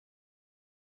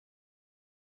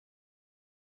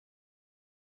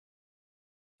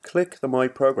Click the My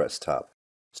Progress tab.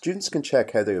 Students can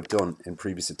check how they have done in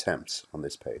previous attempts on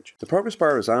this page. The progress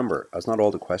bar is amber as not all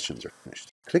the questions are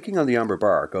finished. Clicking on the amber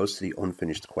bar goes to the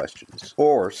unfinished questions.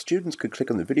 Or students could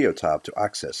click on the video tab to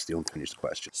access the unfinished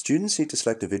questions. Students need to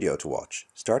select a video to watch.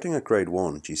 Starting at grade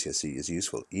 1 GCSE is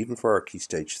useful even for our Key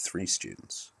Stage 3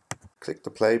 students. Click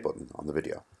the play button on the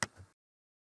video.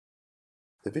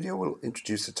 The video will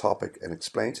introduce the topic and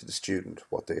explain to the student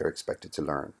what they are expected to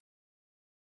learn.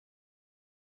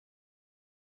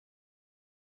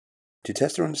 To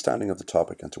test their understanding of the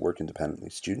topic and to work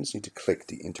independently, students need to click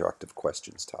the Interactive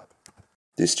Questions tab.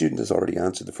 This student has already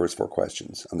answered the first 4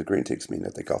 questions, and the green ticks mean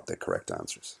that they got the correct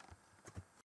answers.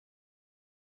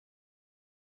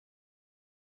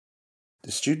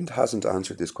 The student hasn't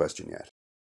answered this question yet.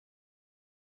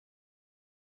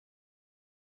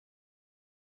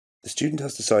 The student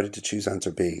has decided to choose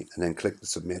answer B and then click the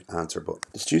Submit Answer button.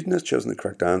 The student has chosen the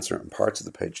correct answer and parts of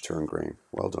the page turn green.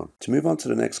 Well done. To move on to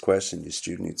the next question, the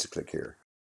student needs to click here.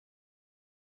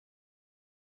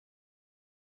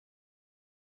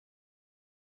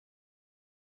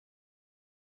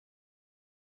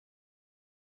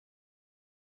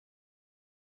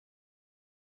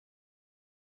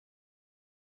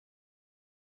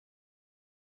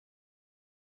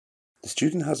 The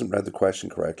student hasn't read the question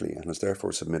correctly and has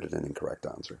therefore submitted an incorrect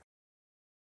answer.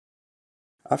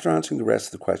 After answering the rest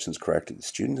of the questions correctly, the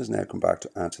student has now come back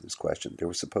to answer this question. They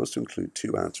were supposed to include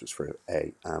 2 answers for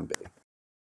A and B.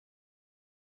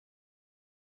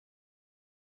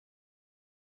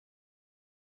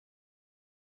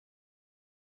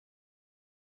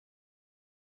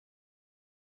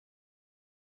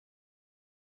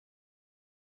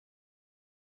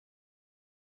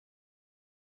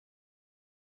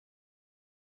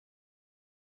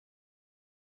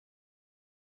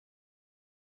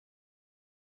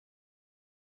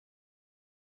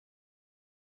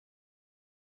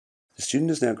 The student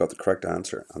has now got the correct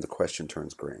answer and the question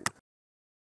turns green.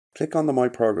 Click on the My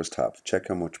Progress tab to check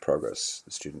how much progress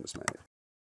the student has made.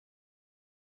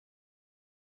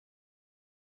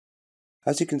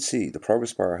 As you can see, the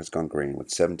progress bar has gone green with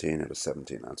 17 out of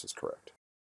 17 answers correct.